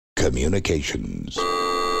communications.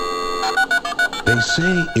 They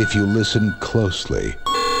say if you listen closely,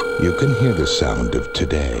 you can hear the sound of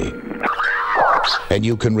today. And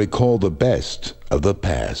you can recall the best of the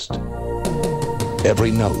past.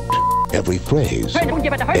 Every note, every phrase,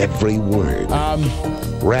 every word.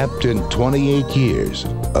 Wrapped in 28 years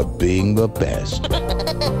of being the best.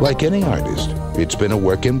 Like any artist, it's been a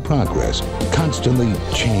work in progress, constantly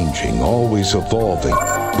changing, always evolving,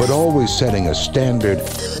 but always setting a standard,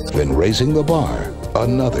 then raising the bar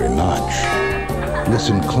another notch.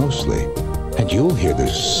 Listen closely, and you'll hear the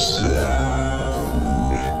sound.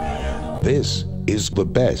 This is the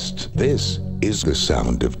best. This is the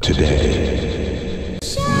sound of today.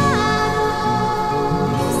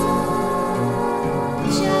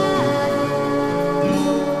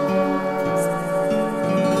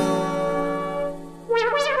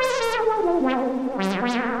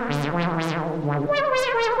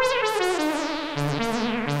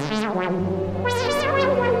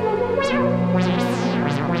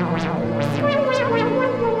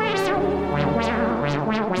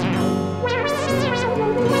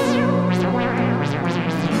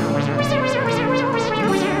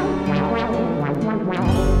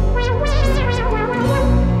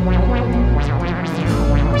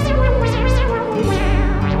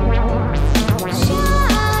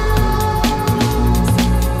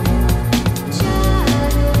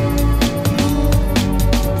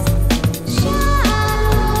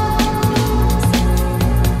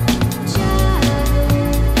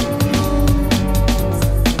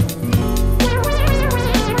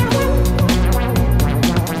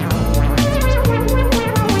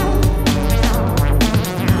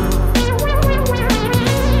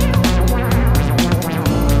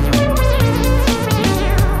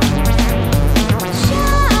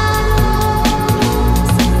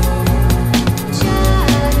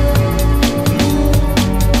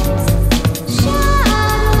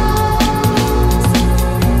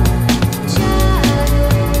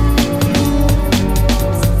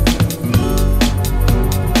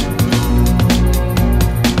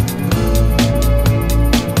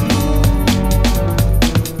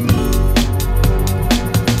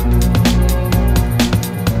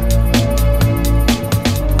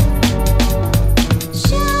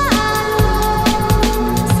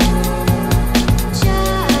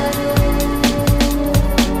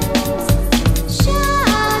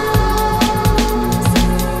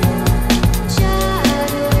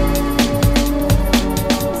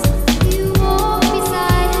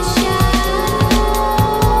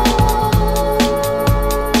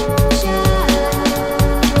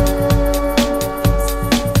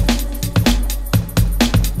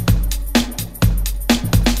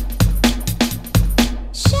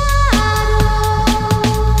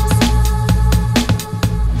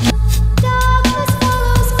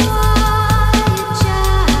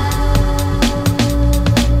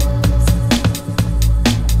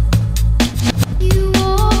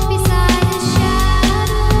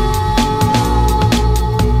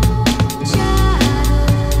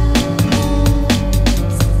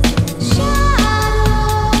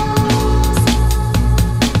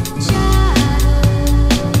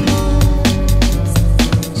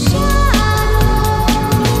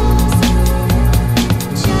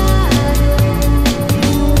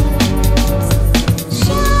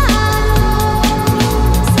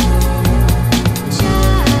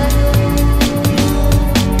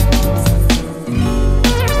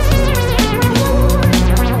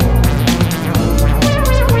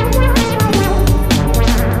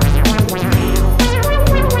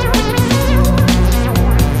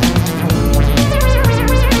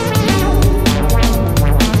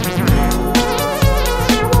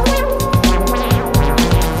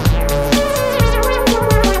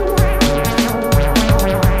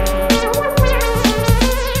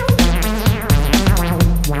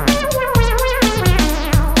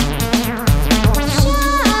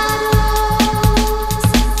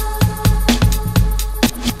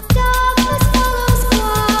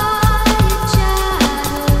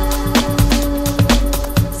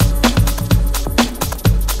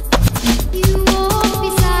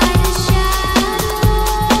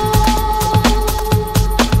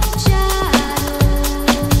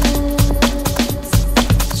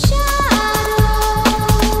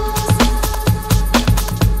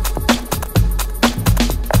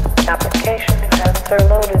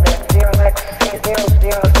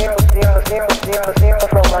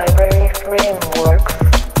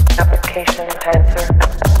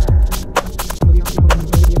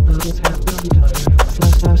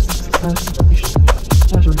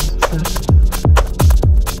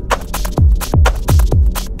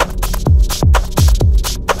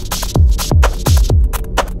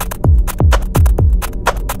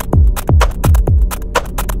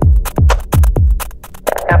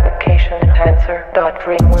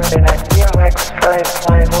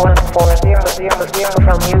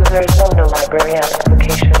 Enhancers on the library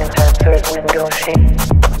application. Enhancers window sheet.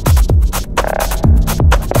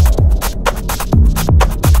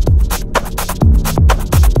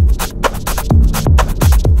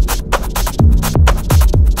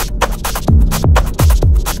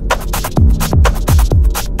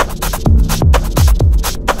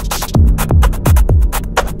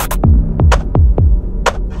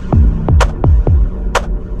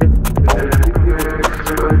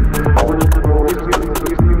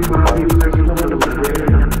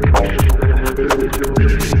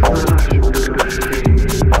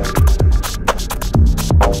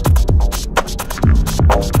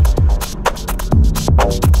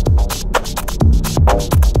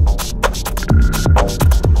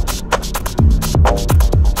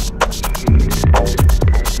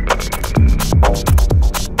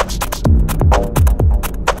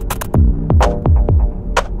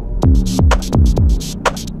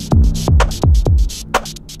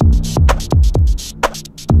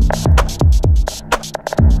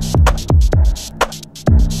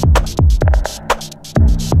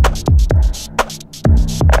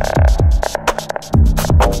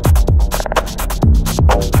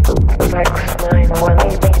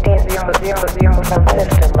 From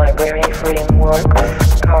system library framework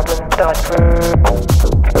carbon.per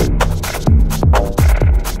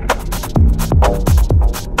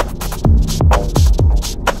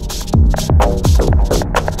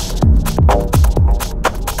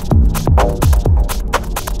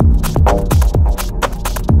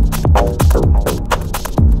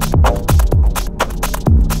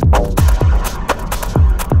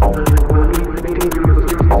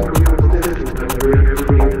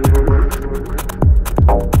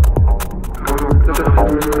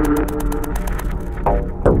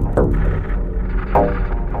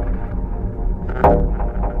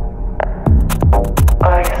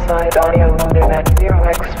audio loaded at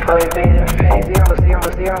 0x5 interface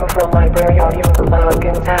 000 from library audio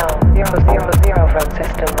plugin sound 000 from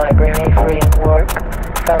system library framework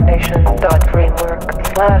foundation.framework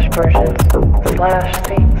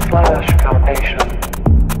 /versions/c/foundation.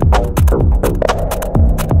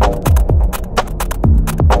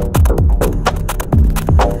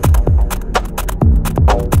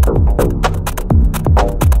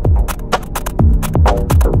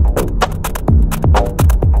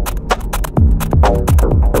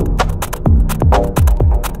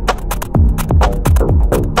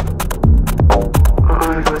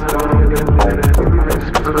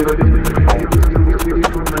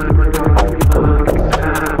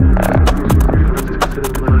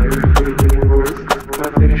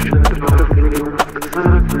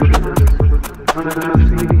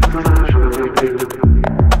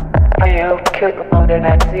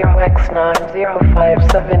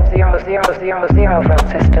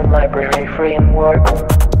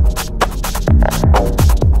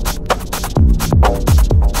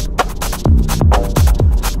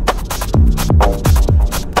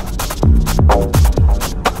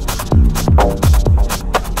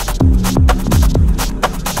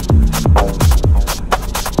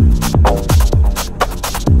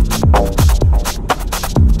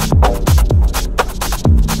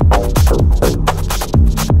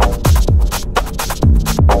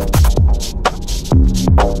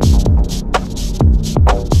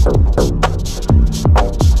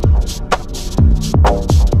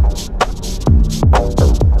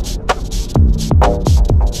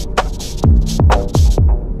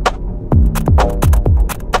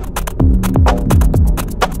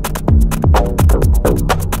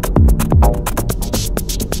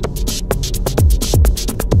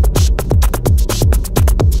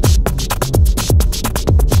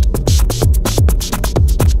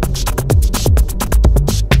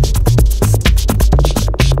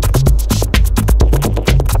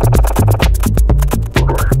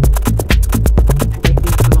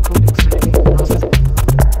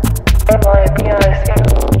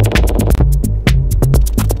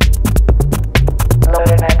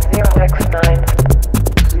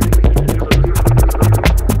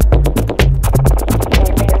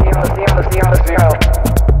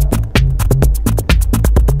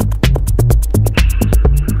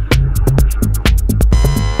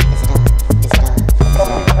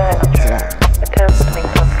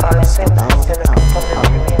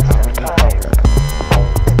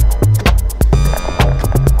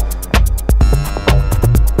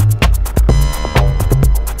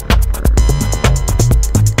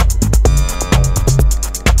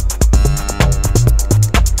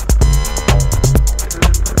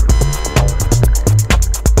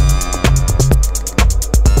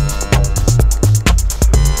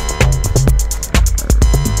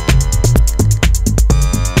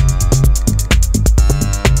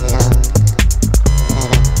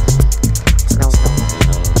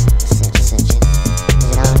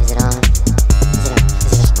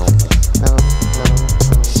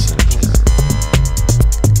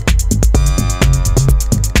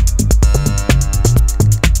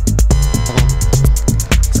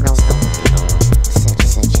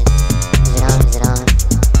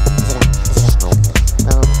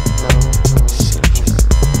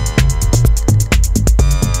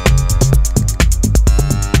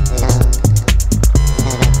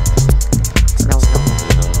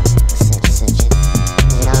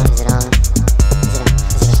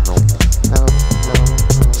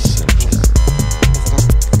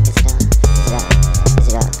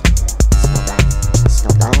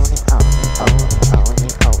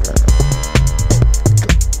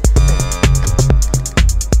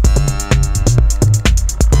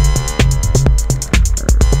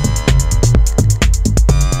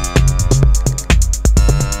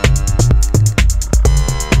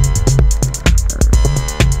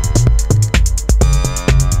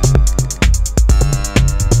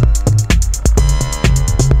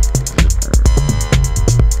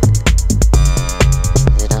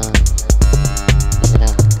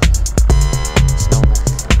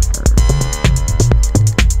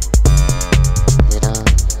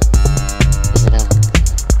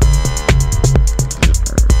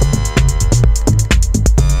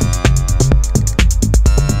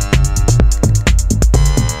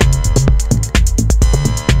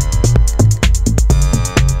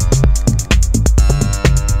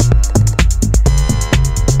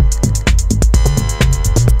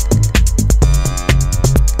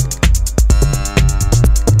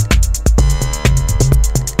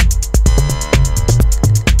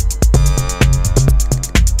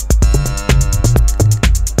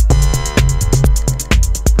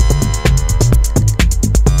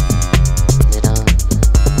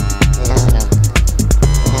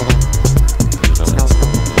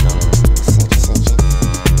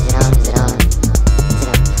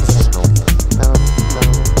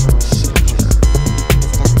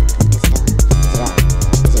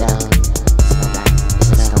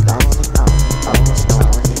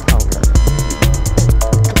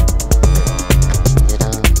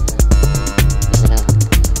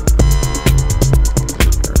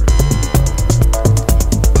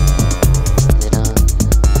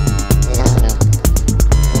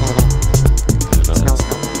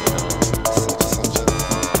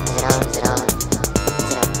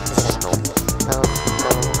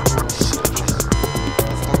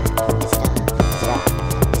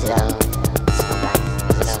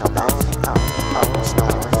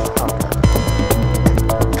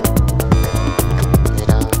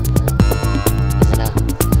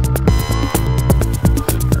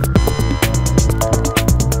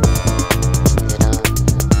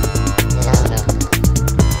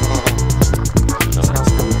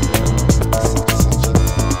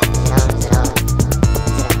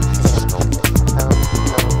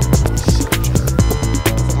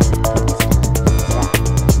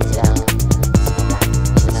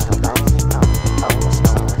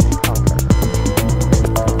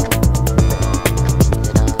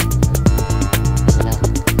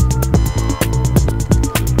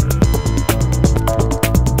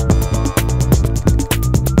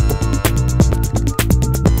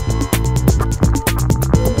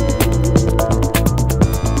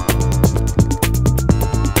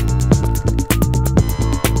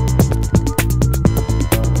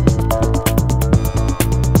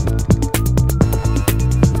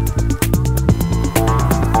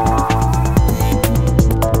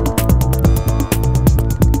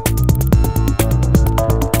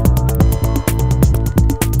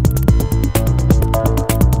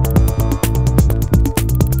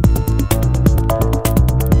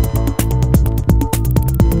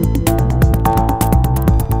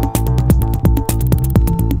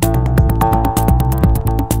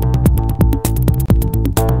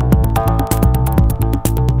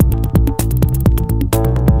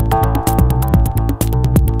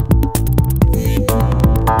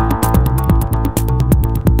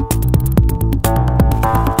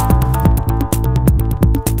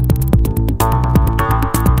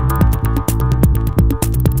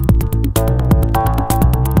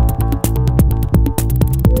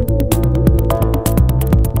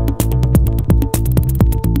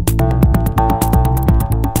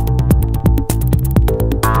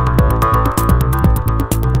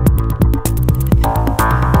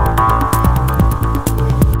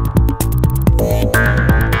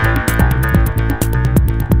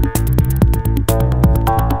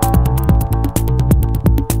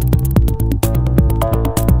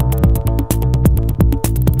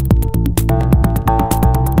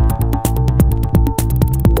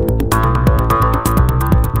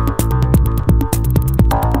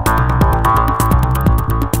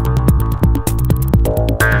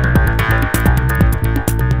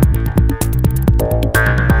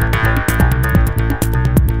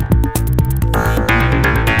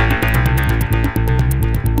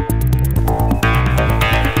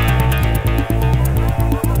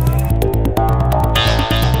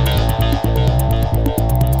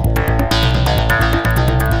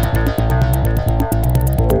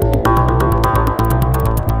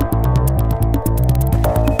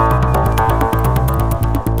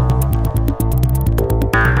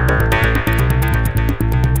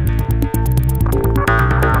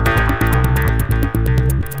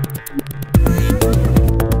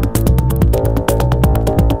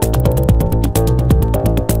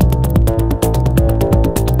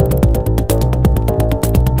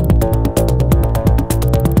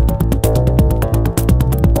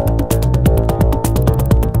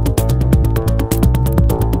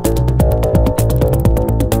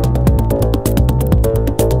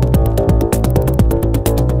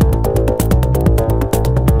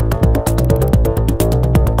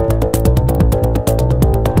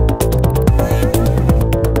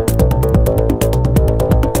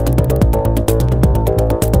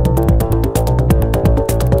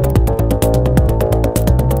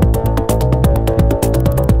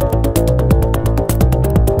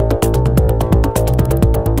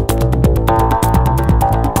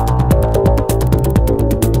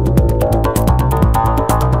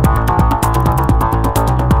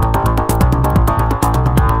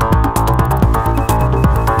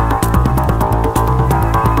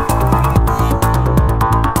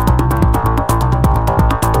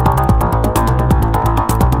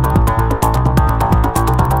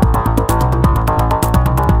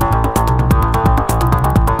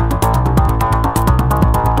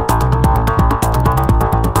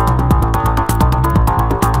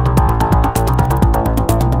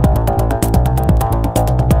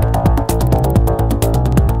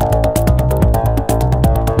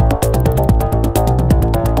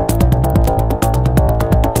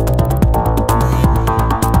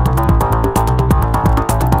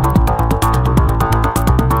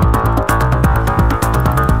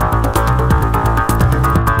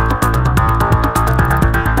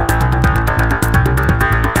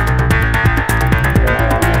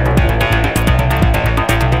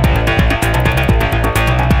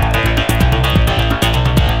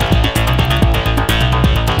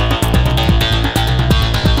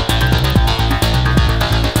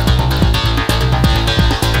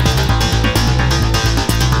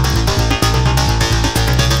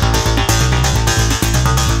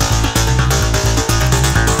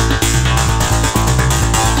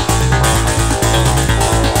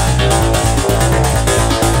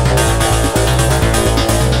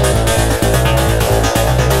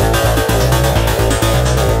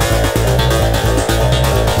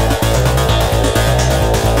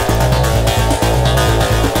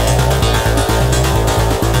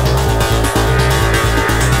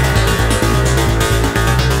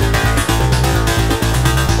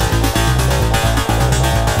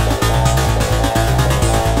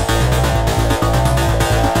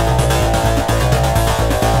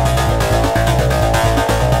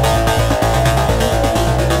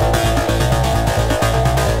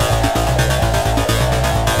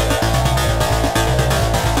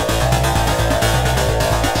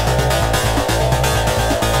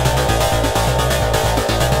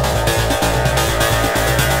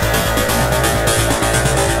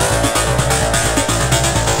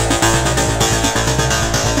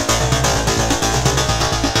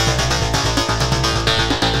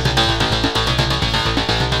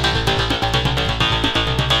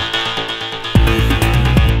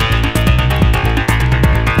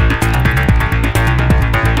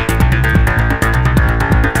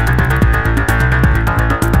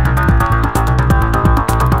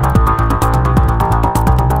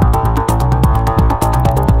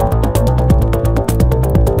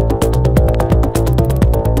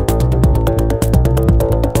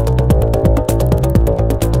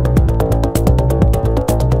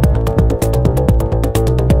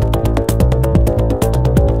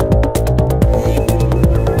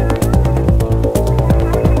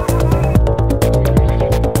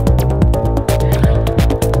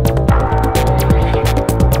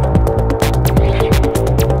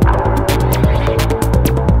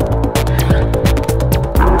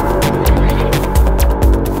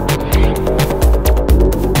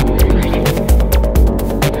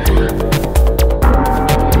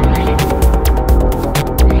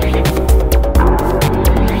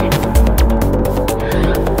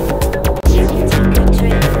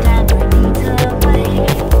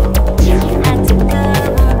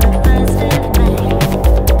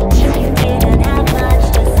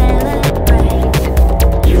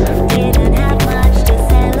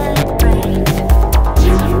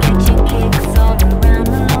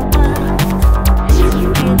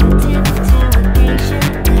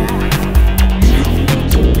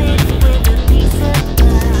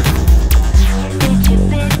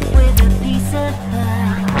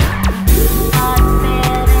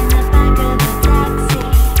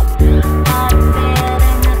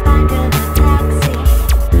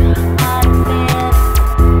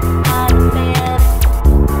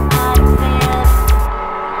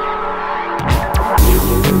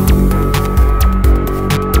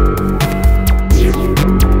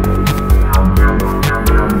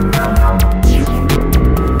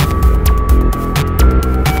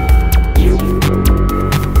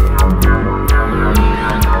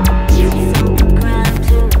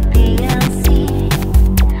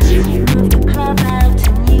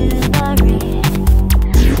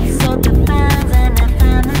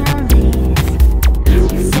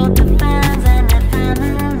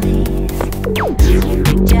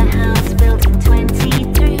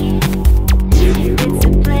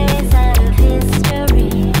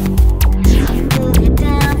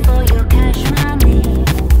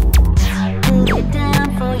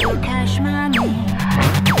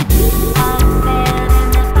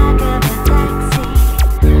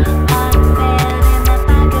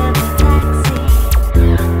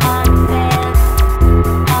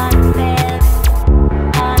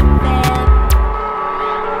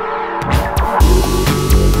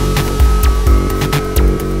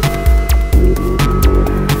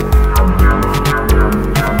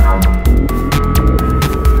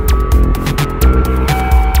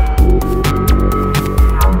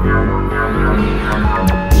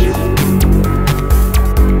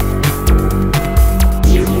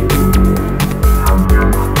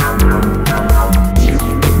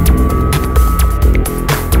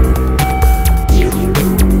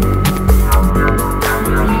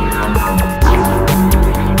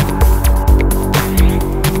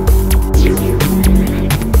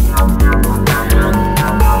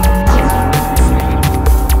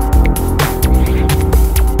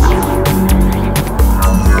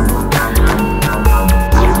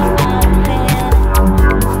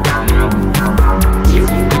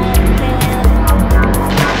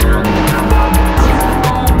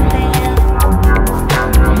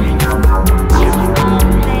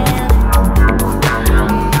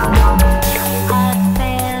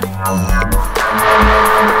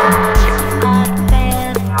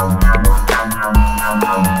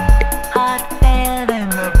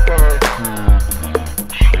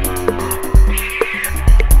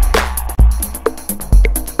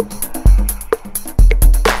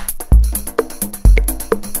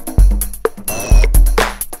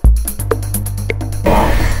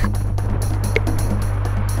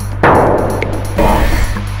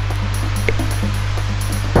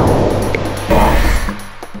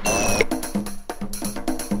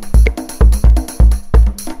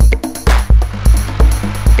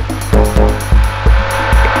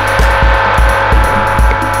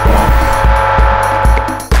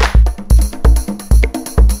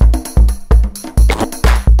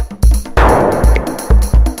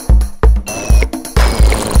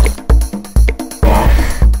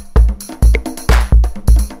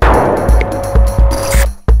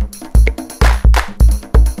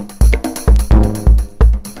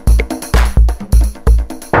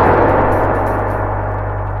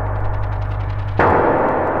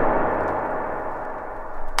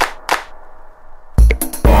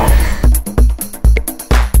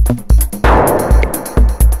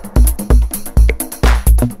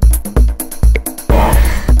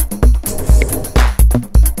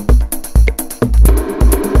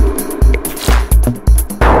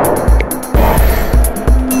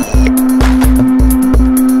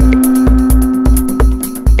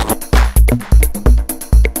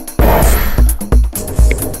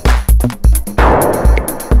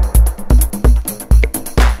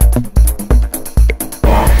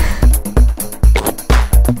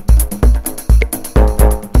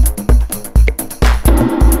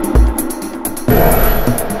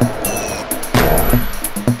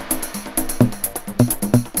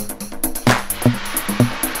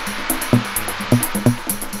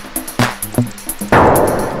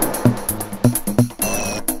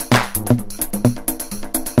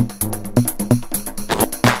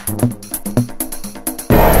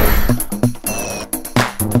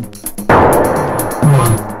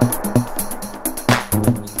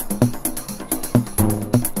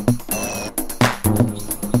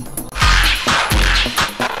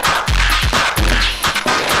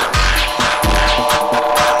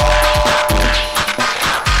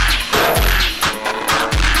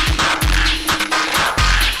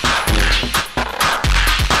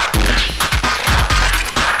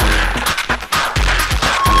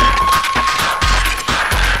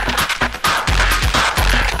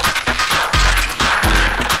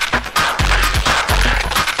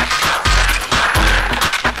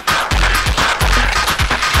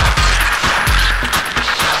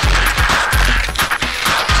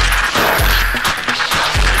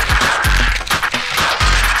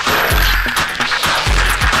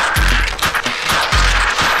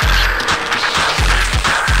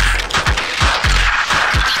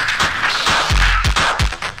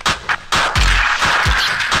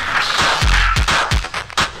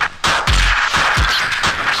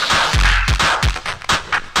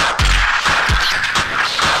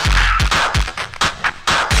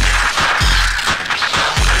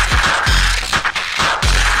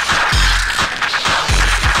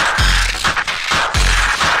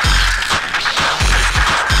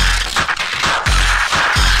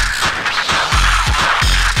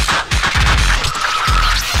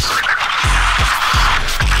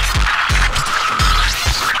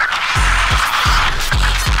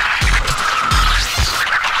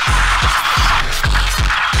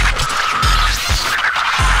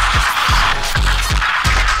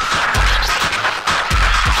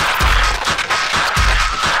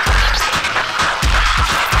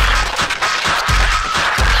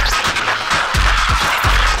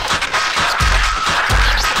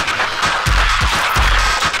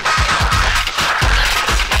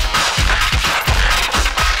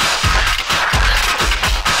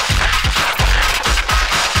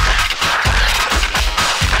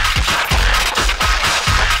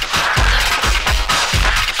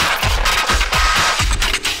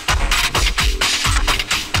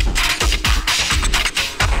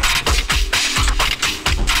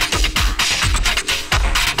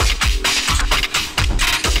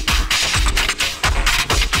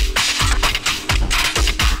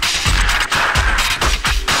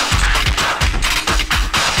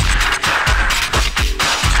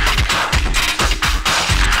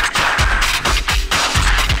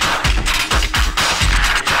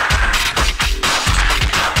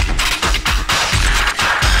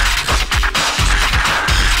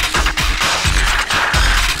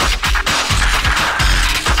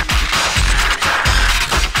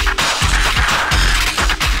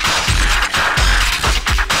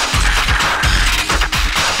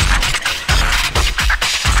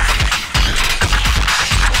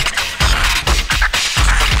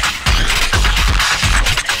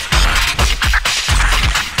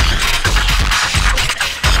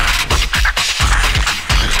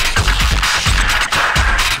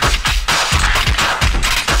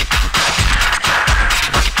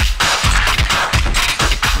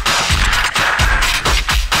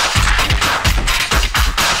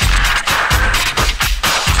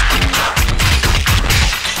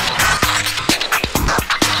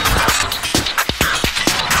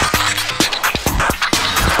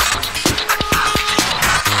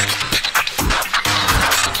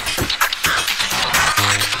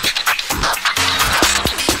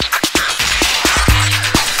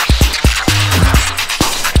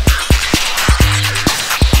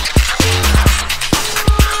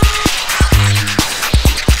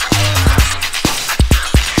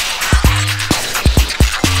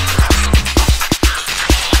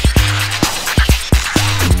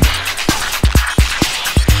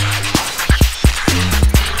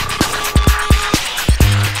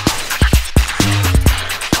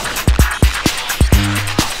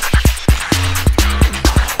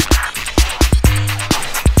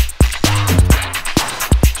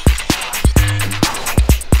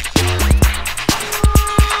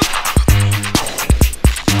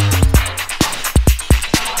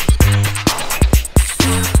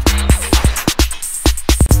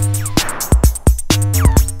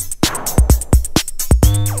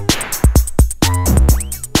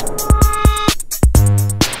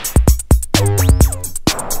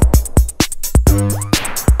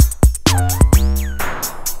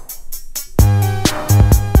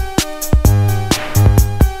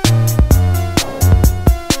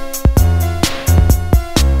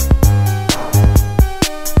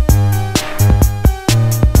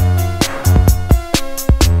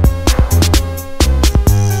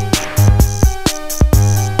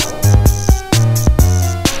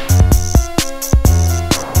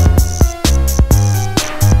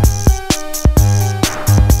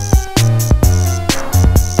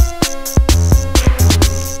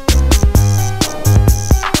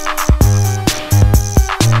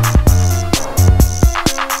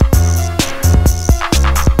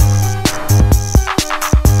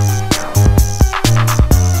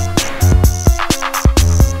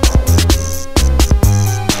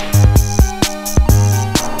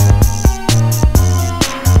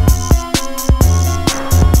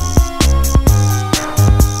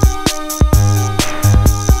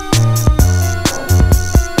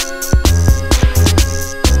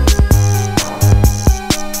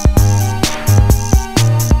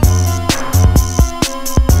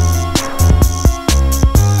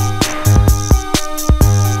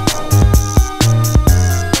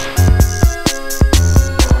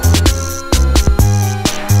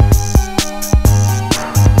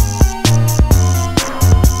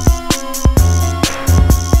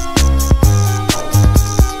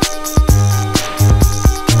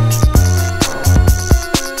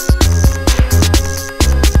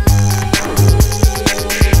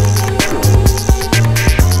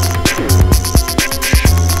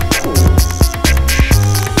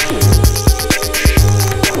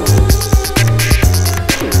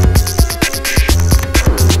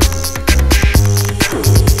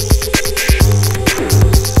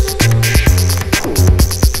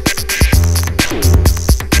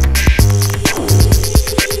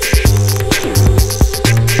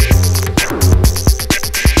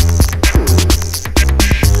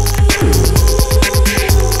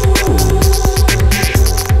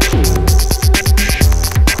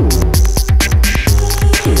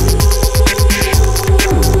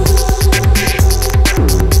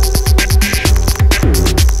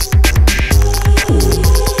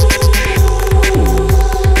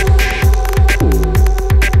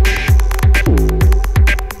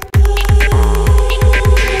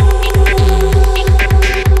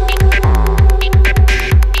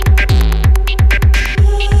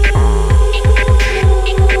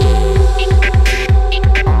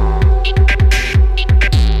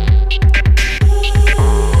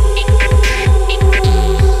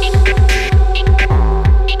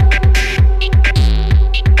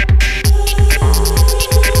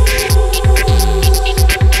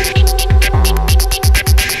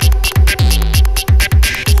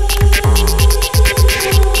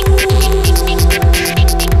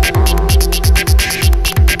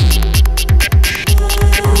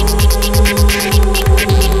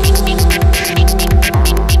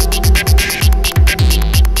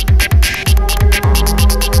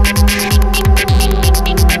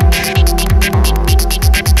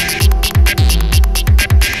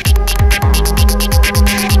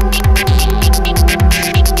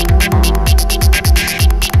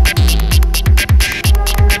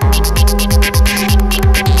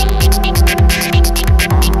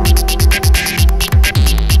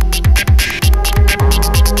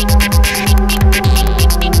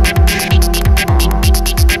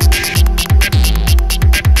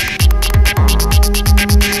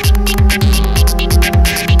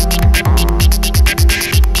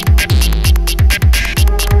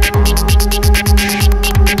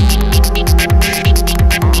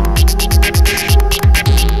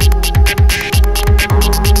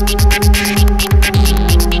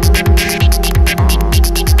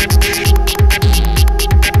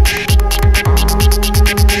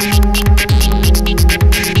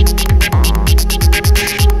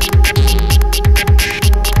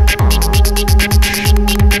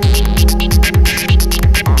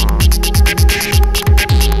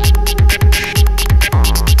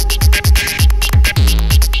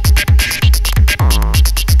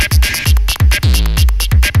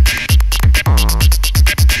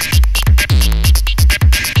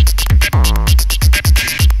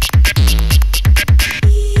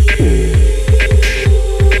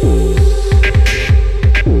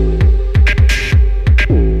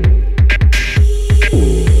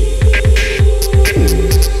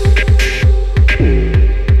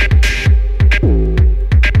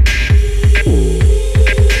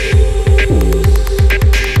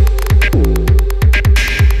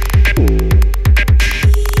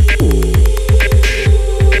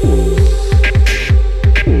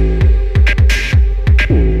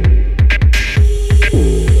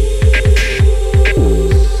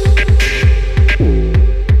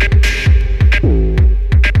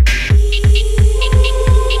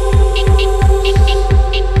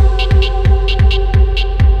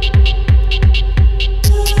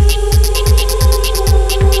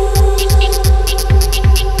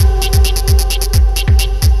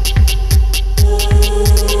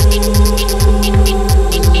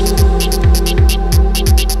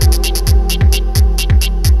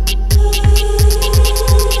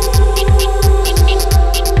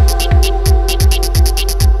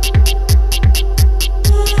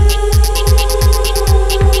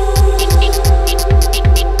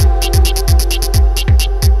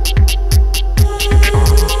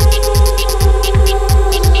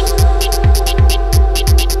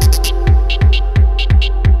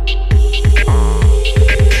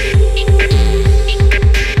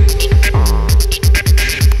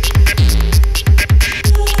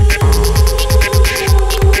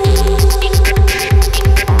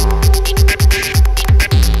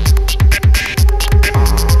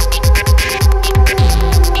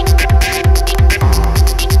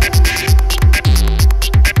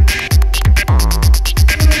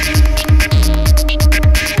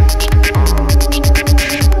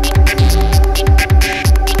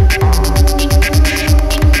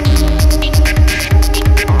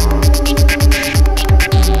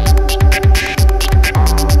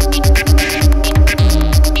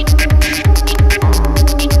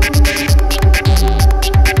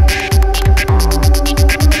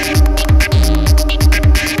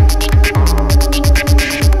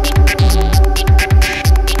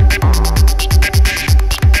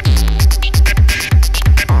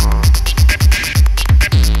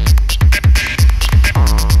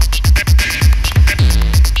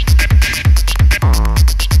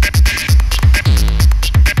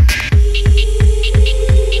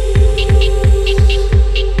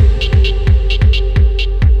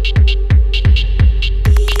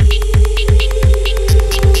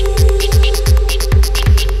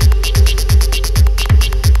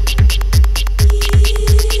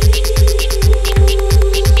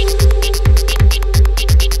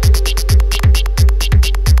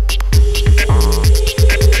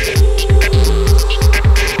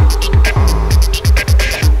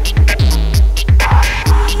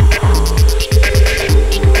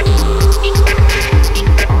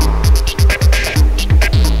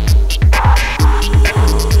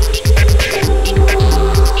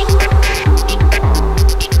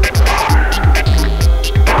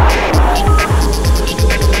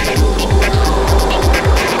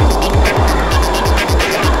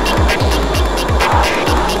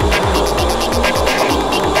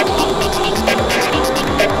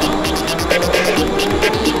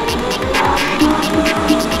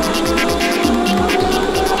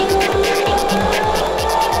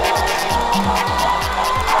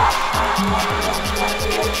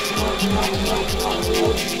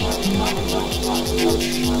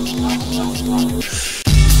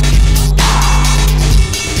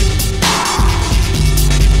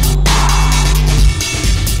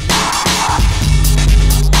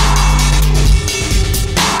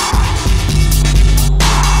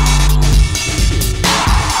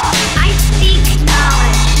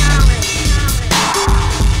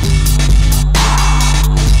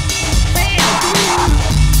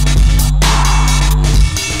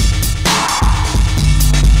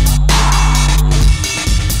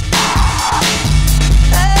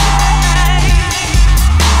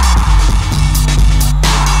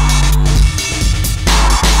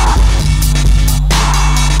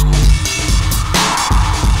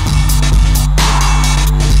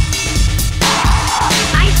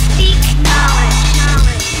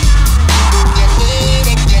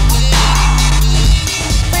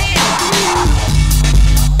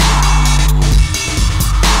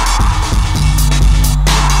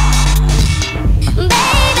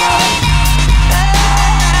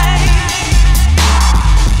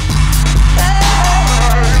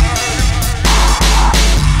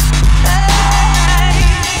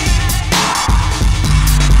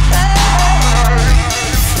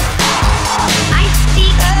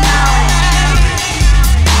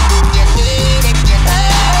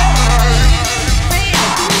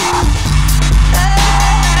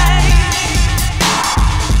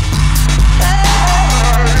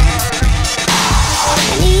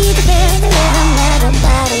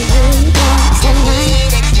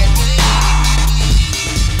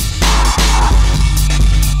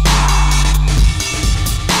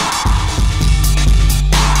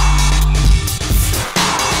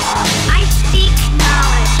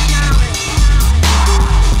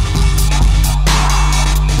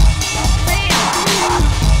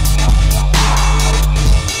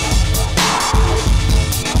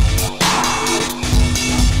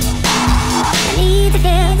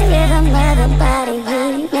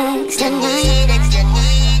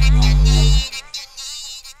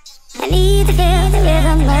 need to feel the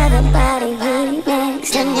rhythm of the body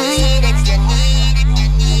remix tonight.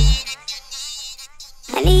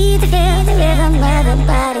 I need to feel the rhythm of the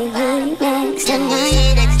body remix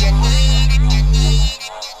tonight.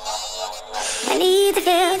 I need to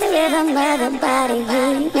feel the rhythm of the body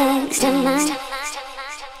remix tonight.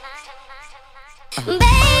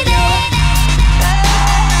 Baby.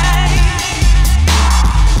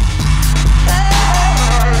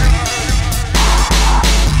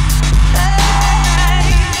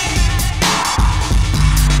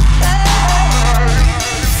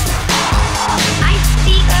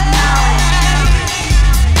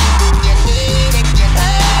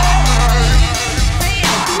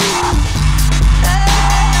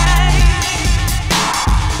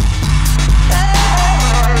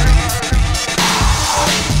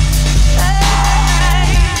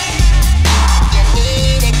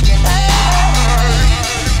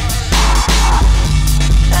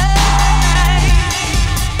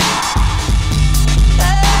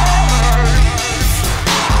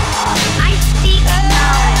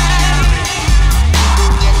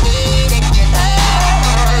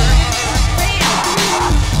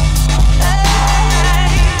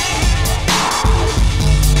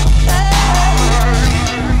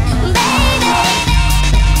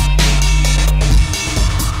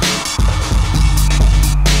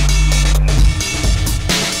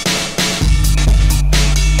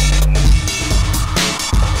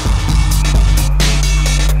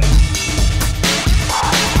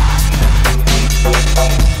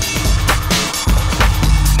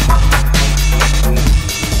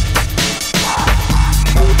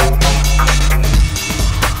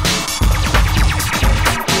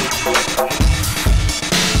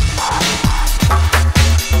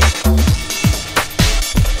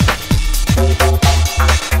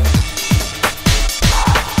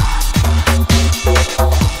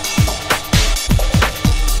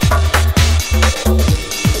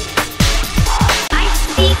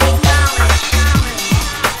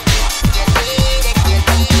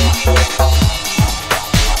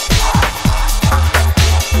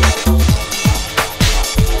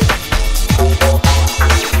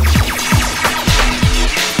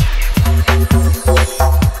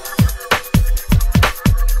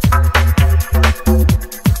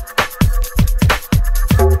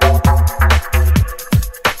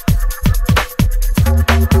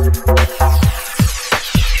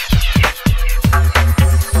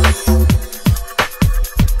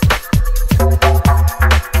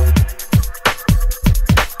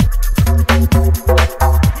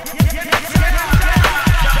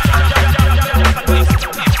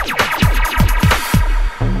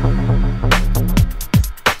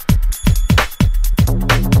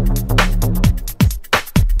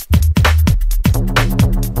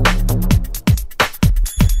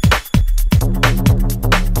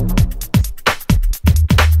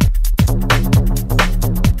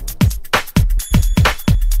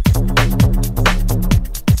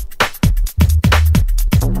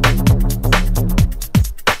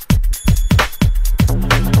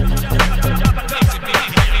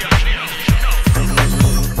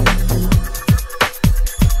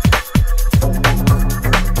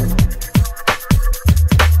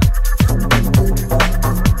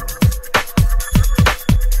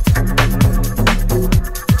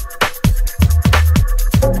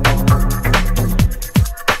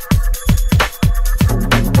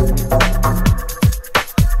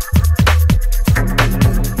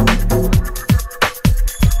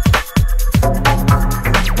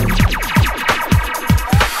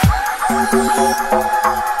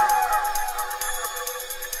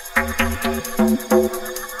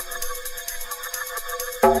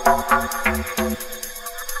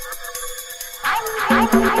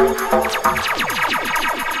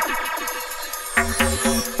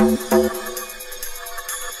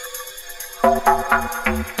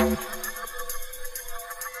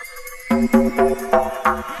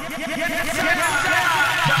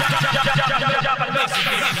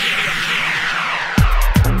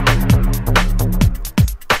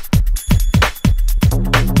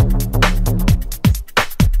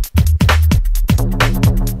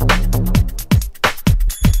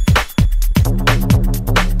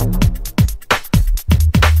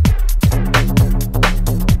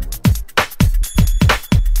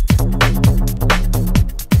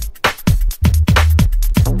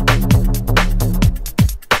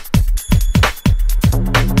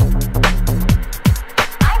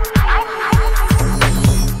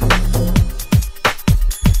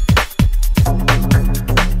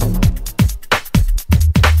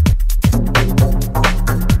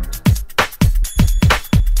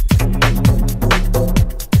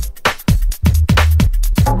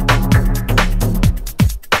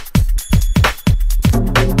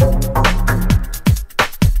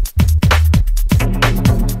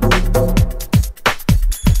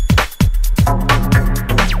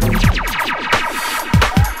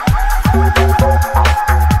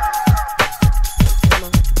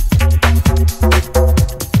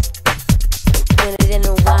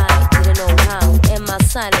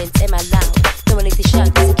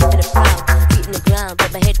 around,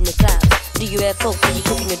 but my head in the clouds. Do you have hope when you're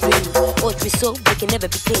cooking your dreams? Or dress so they can never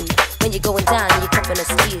be clean? When you're going down and you're cupping a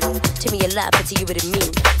steel. To me a lie, but to you what it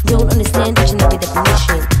mean. Don't understand dictionary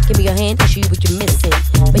definition. Give me your hand to show you what you're missing.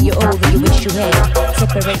 When you're older, you wish you had.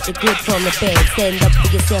 Separate the good from the bad. Stand up for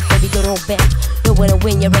yourself, baby, don't hold back. Know when I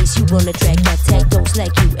win your race, you on the track. That tag don't slack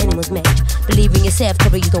you, anyone's match. Believe in yourself,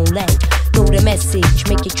 courage don't lack. Know the message,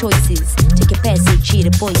 make your choices. Take a passage, hear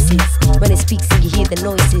the voices. When it speaks and you hear the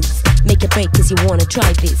noises. Make a break cause you wanna try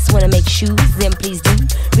this. Wanna make shoes, then please do.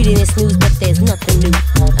 Reading this news, but there's nothing new.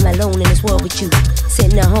 I'm alone in this world with you.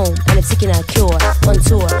 Sitting at home, and I'm seeking out cure. On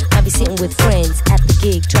tour, I'll be sitting with friends. At the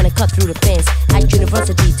gig, trying to cut through the fence. At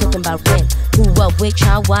university, talking about rent. Who, what, which,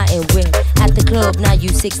 how, why, and where. At the club, now you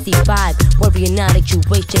 65. Worrying now that you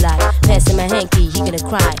waste your life. Passing my hanky, he gonna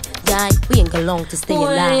cry. Die, we ain't got long to stay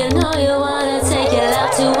alive. When you know you wanna take it up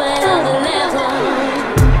to another level,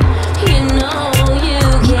 you know you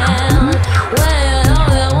can. When you know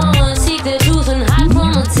you wanna seek the truth and hide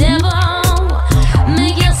from the devil,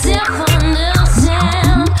 make yourself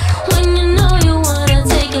understand. When you know you wanna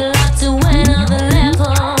take it up to another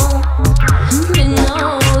level, you know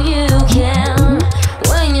you can.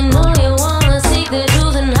 When you know you wanna seek the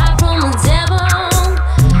truth and hide from the devil,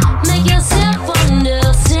 make yourself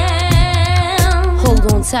understand.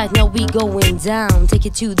 Hold on tight, now we going down. Take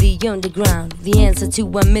it to the underground. The answer to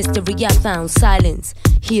a mystery I found. Silence,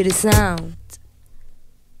 hear the sound.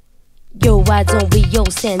 Yo, why don't we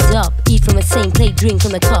all stand up? Eat from the same plate, drink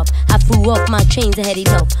from the cup. I threw off my chains, I had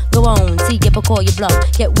enough. Go on, see if I call your bluff.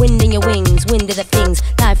 Get wind in your wings, wind of the things.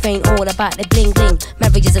 Life ain't all about the bling bling.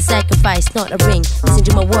 Marriage is a sacrifice, not a ring. Listen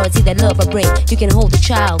to my words, see that love I bring. You can hold a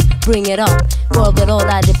child, bring it up. Forget all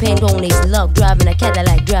I depend on is love. Driving a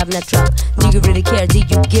Cadillac, driving a truck. Do you really care? Do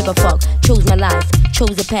you give a fuck? Chose my life,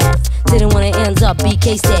 chose the path. Didn't wanna end up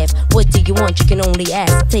BK staff. What do you want? You can only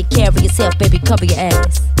ask. Take care of yourself, baby, cover your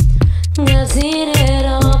ass. I've seen it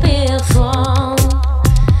all before.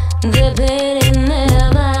 The pain in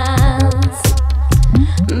their minds,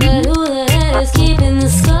 but who the hell is keeping the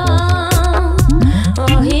score?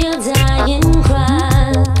 Or he'll die in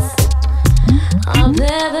cries. Our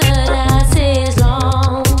paradise is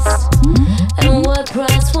lost, and what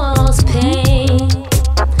price was paid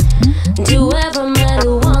to every man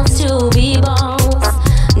who wants to be boss.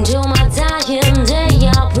 Till my dying day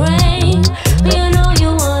I pray. You know you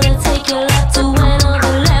wanna take your life to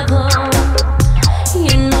another level.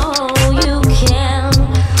 You know you can.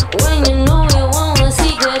 When you know you wanna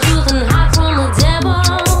seek the truth and hide from the devil,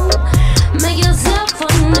 make yourself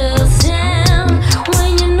understand. When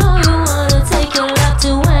you know you wanna take your life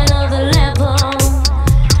to another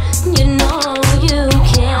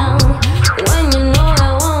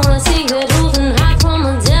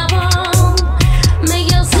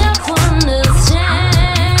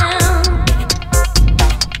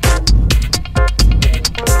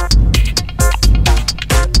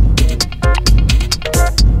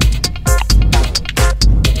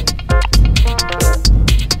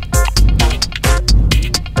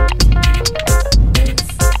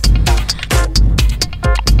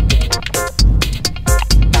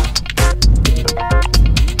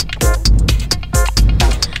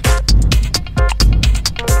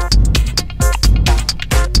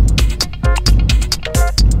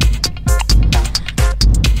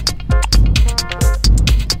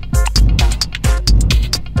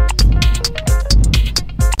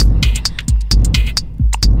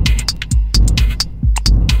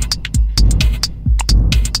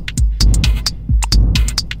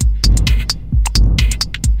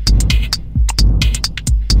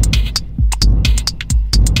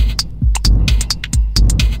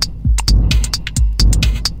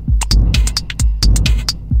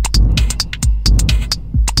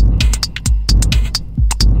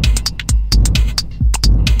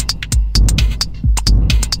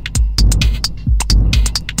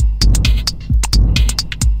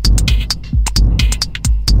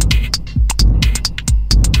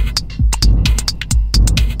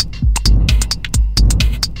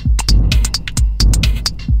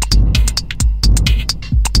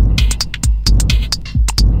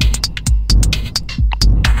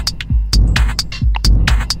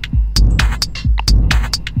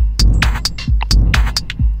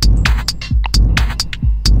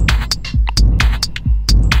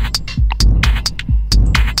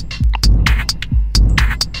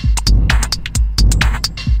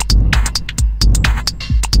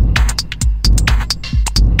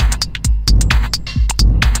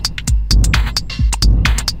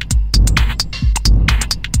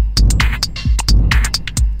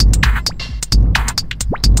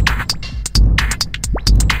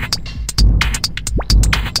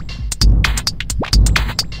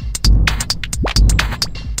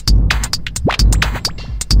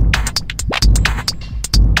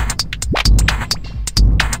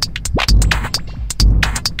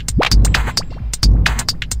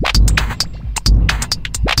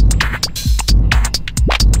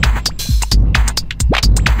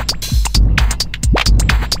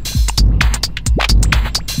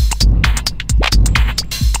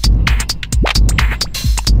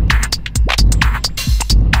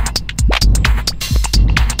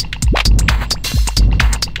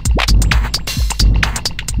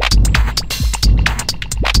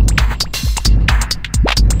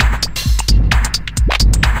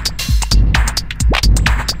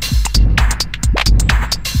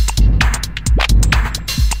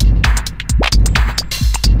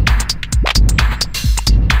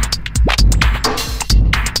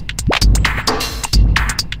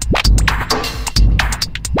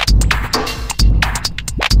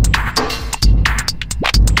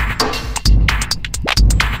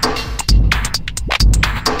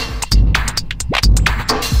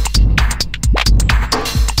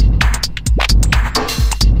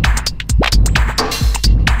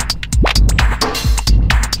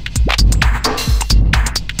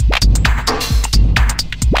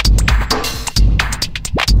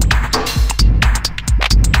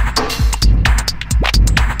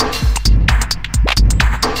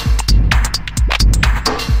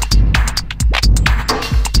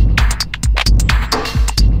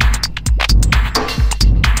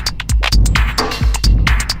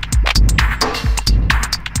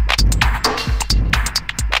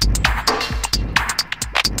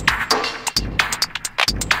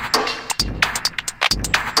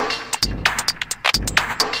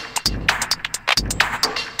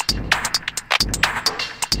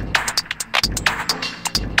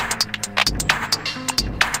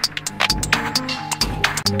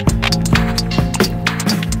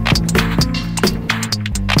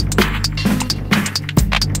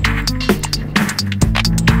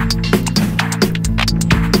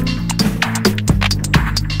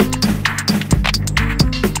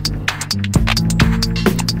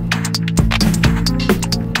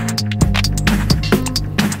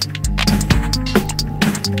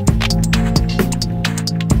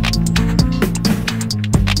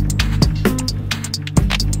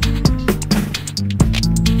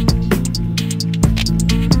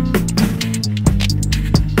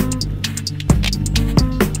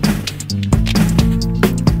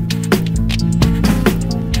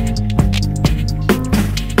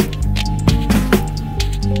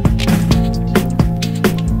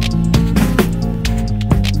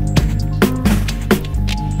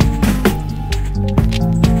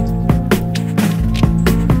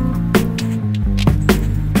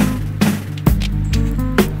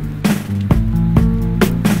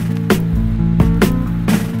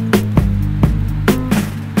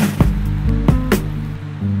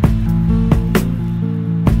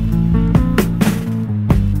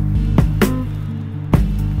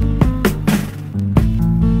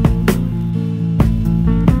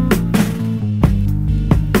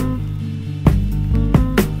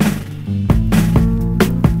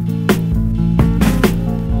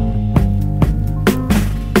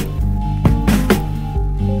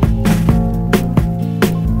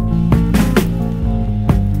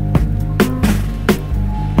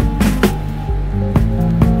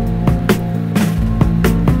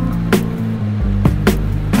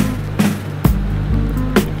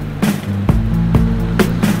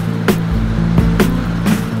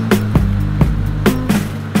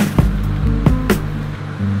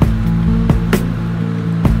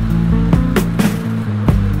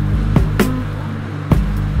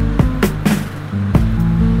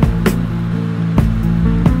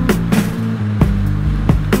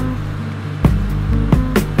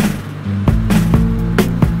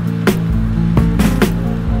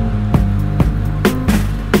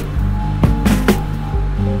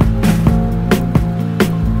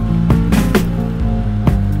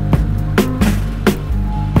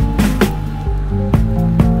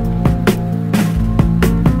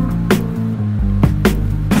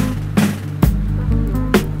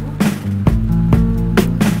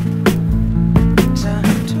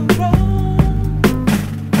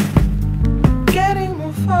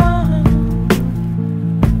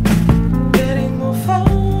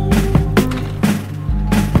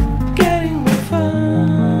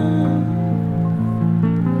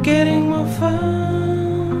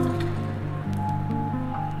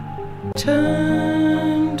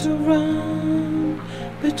Time to run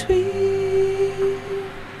between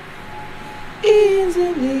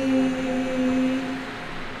easily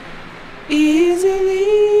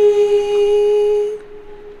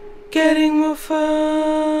getting more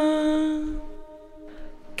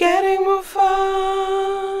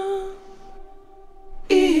fun,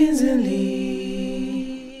 easily.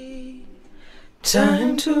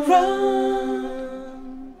 Time to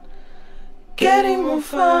run, getting more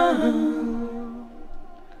fun,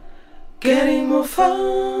 getting more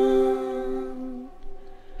fun,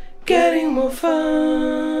 getting more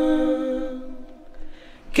fun,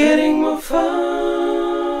 getting more fun.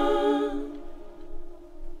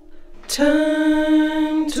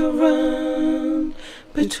 Time to run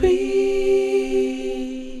between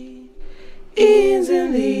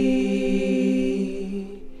easily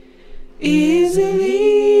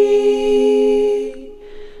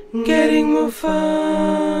getting more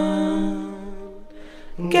fun,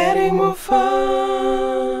 getting more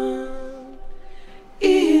fun,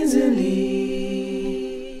 easily.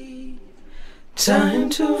 Time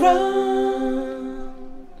to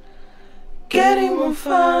run, getting more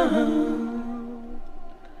fun,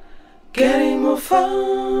 getting more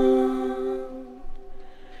fun,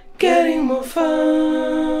 getting more fun,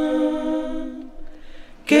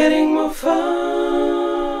 getting more fun.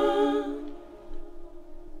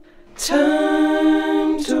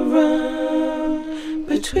 Time to run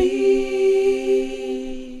between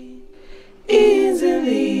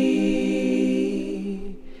easily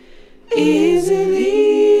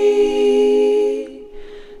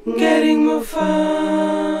getting more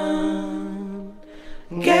fun,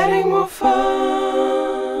 getting more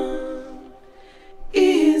fun,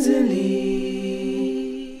 easily.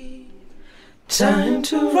 Time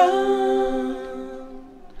to run,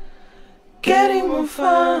 getting more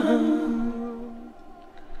fun,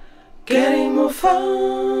 getting more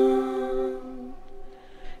fun,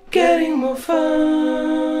 getting more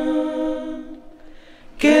fun,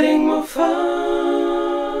 getting more fun.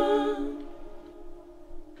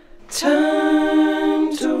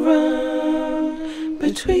 Time to run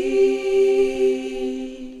between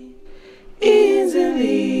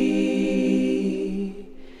easily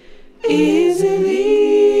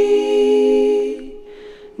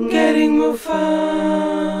getting more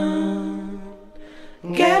fun,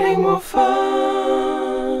 getting more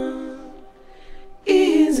fun,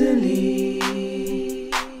 easily.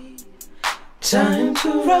 Time to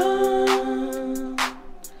run,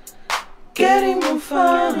 getting more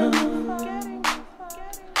fun,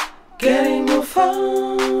 getting more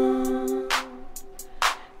fun,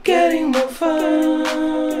 getting more fun,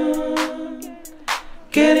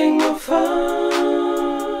 getting more fun.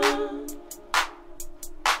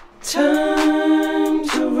 Time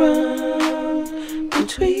to run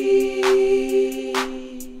between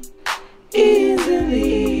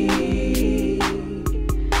easily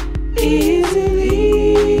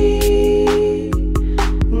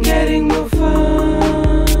getting more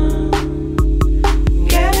fun,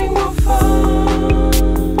 getting more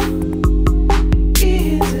fun,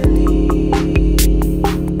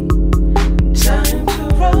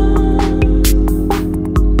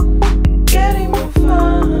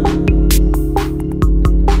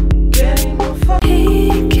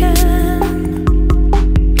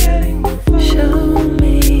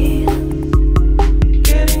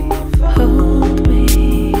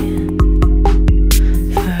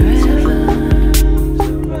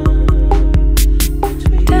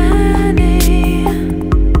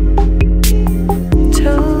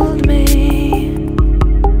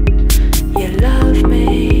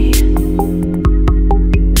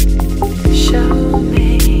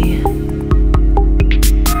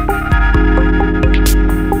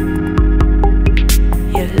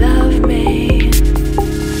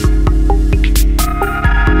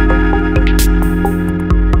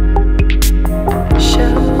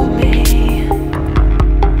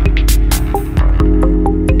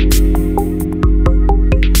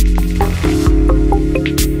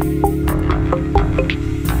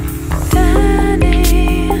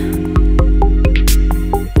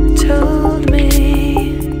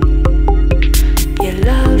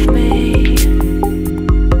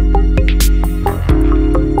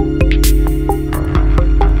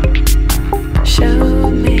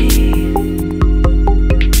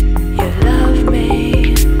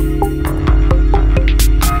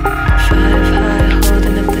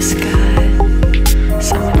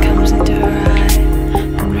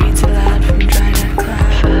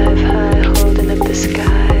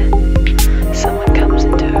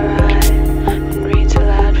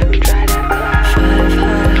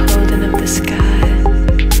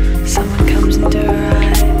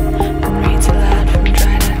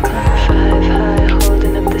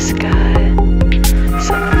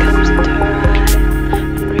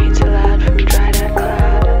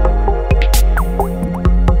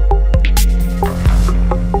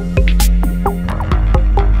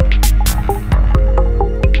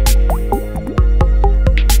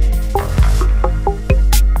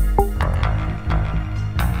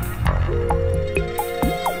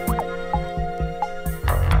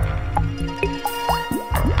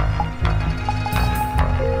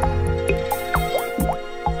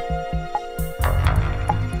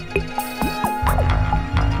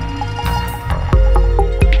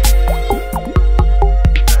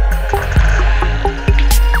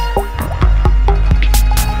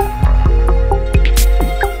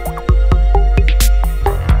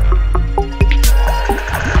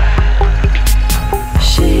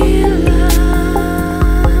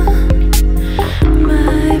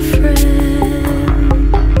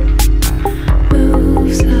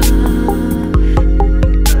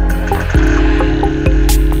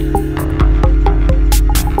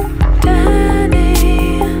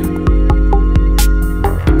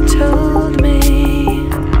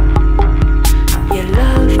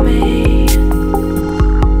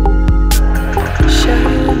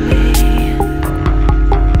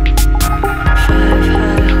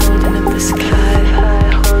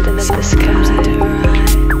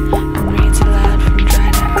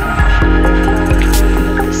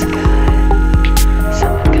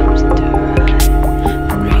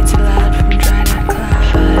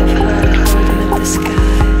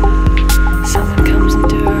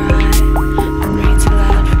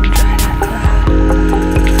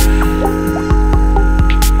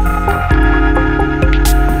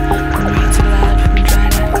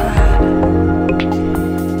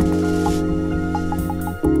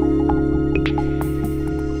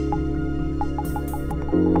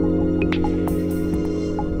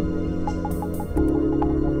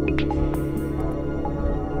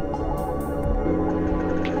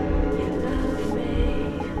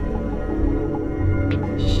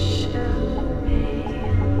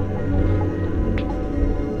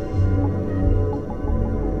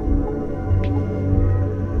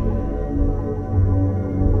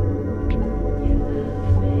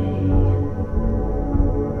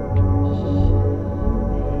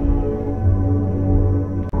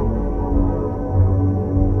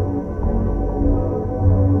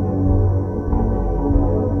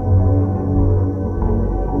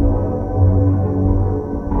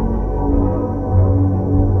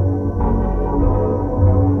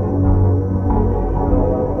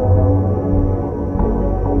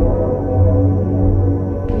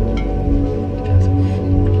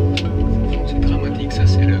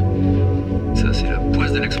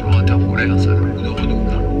 interpolaire, ça a le goût de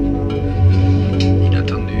redouble.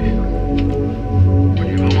 Inattendu. On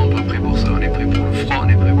n'est vraiment pas prêt pour ça, on est prêt pour le froid, on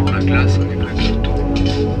est prêt pour la glace, on est prêt pour tout.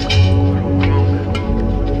 Alors vraiment,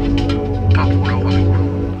 pas pour le redouble.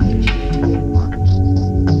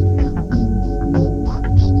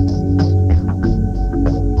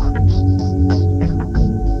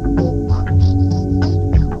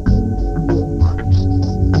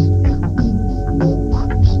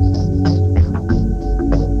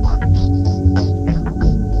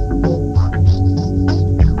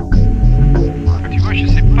 Tu vois, je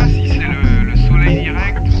sais pas si c'est le soleil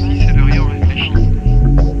direct ou si c'est le rayon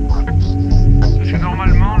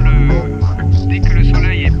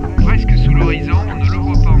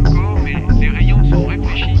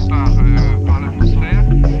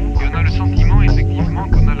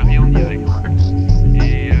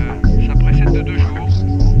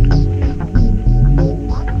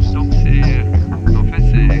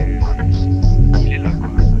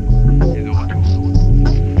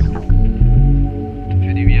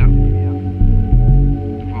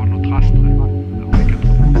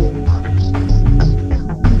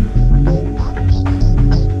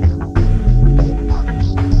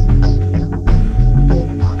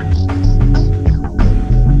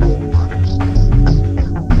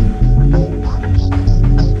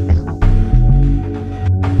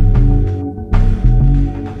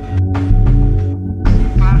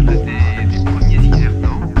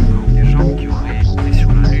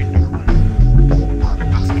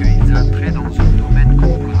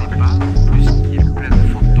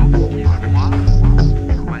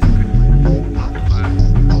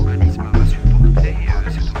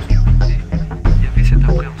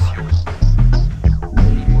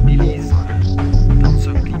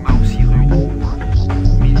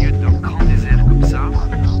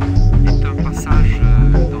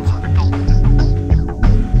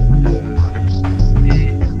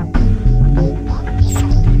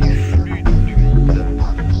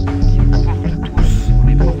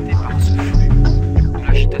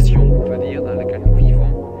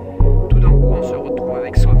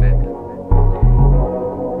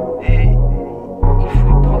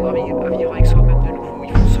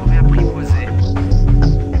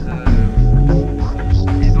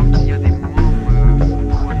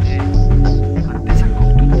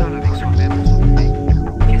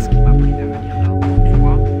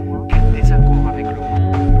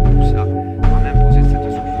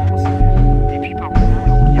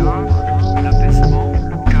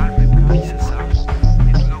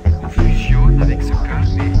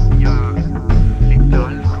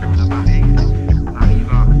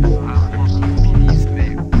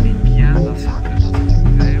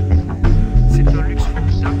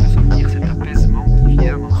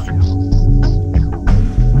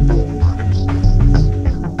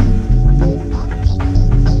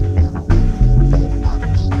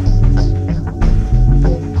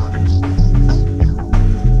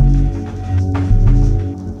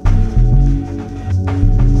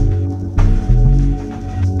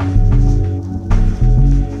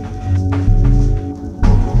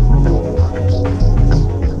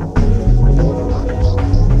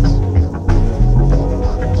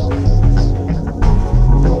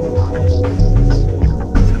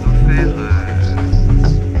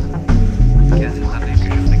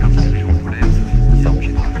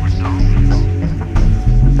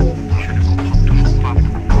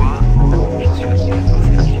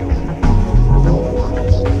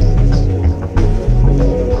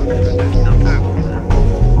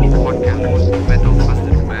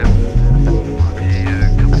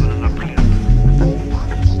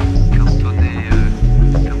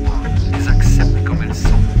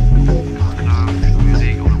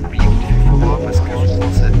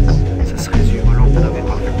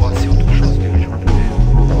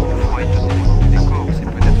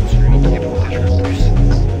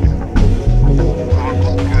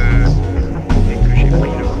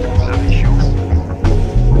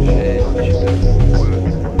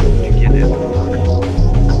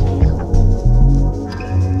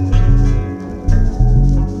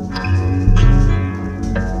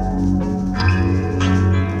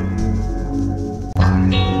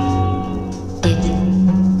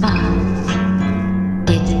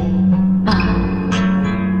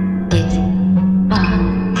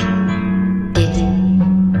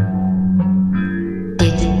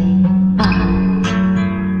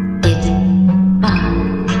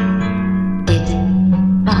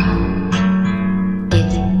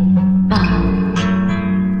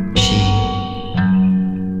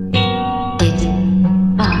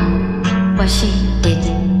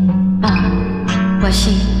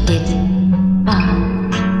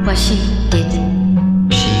she did.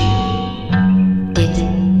 She did.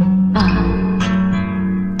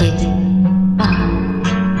 Did.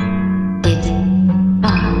 Did.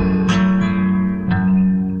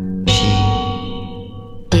 She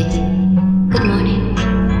did. Good morning.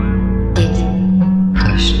 Did.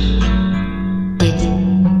 Pushed. Did.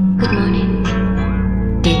 Good morning.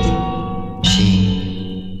 Did. She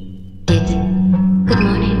did. Good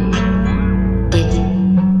morning. Did.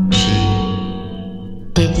 She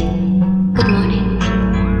did. Good morning.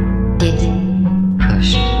 Did.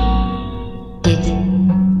 Pushed. Did.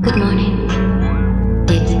 Good morning.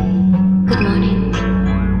 Did. Good morning.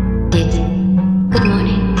 Did. Good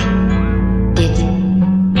morning. Did.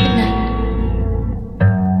 Good night.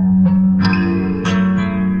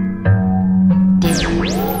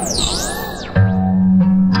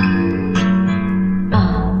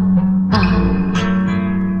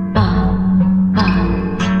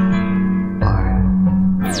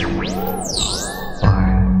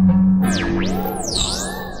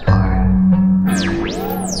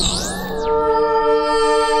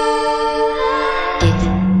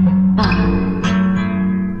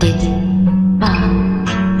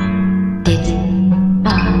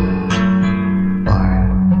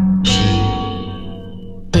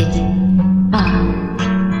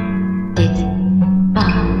 Did.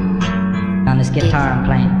 On this guitar I'm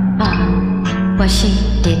playing. What she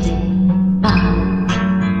did.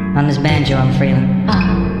 On this banjo I'm feeling.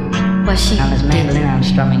 What she on this mandolin I'm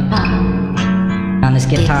strumming. On this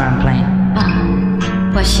guitar I'm playing.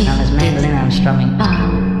 What she on this mandolin I'm strumming.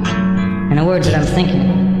 And the words that I'm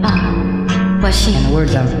thinking. What she and the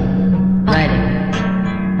words I'm writing.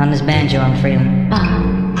 On this banjo I'm feeling.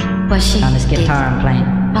 What she on this guitar I'm playing.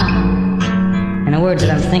 And the words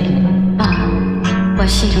that I'm thinking. What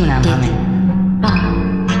she tune I'm humming.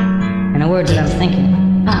 And the words that I'm thinking.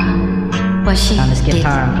 What she on this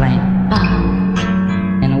guitar I'm playing.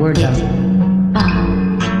 And the words I'm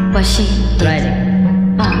what she writing.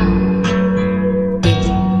 Did.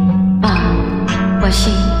 What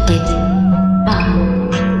she did.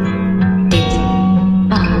 Did.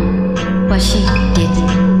 What she did.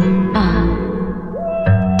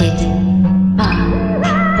 Did.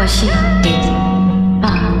 What she did.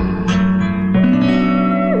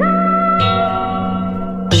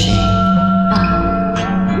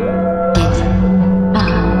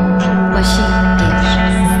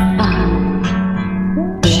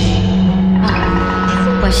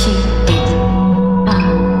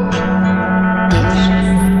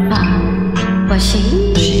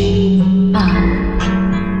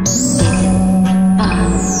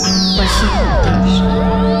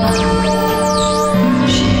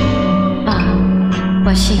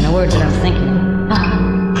 In the words that I'm thinking,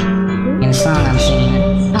 in the song I'm singing it,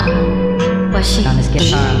 on this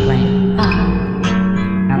guitar I'm playing,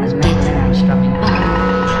 on this mandolin I'm strumming.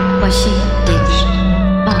 What she did.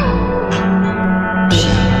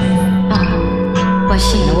 What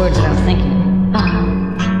she in the words that I'm thinking,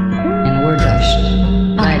 in the words I'm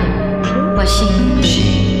writing. What she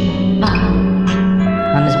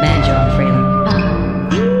on this banjo I'm feeling.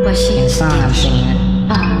 What she in the song I'm singing it.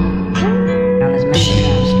 On this mandolin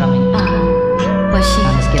I'm strumming. What she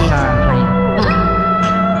on this guitar I'm playing.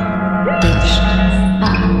 Did.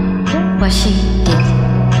 What she did.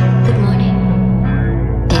 Good morning.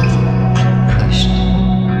 Did. Pushed.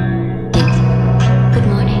 Did. Good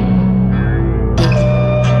morning. Did.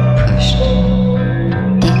 Pushed.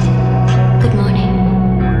 Did. Good morning.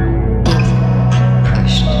 Did.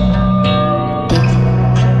 Pushed. Did.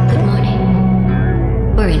 Good morning.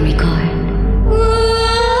 We're in record.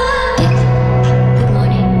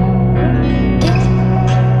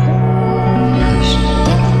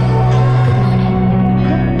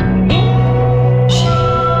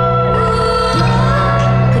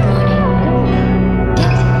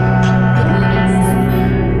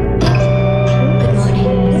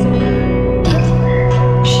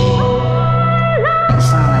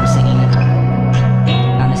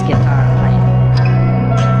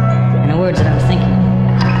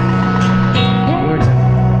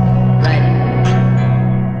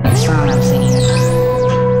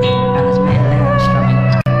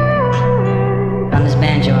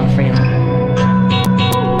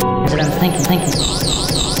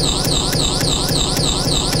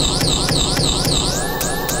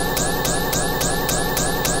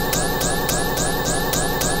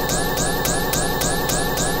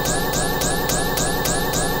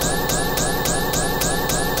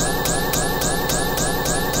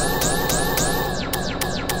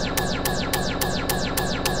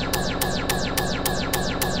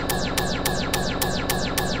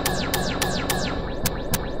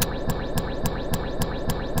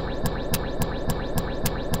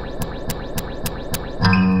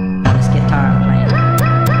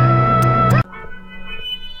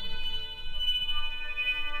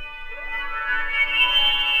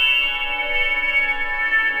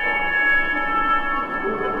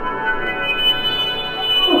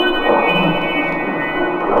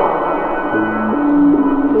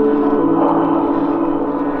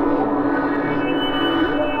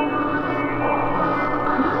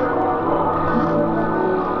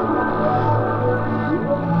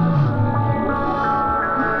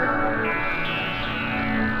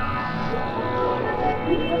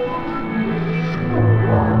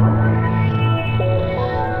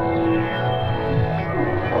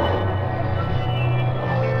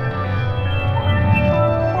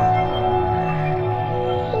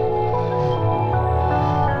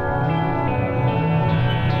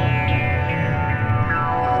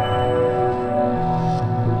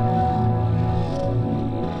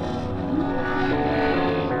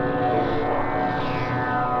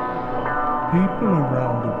 People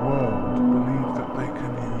around the world believe that they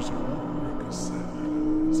can use all niggas'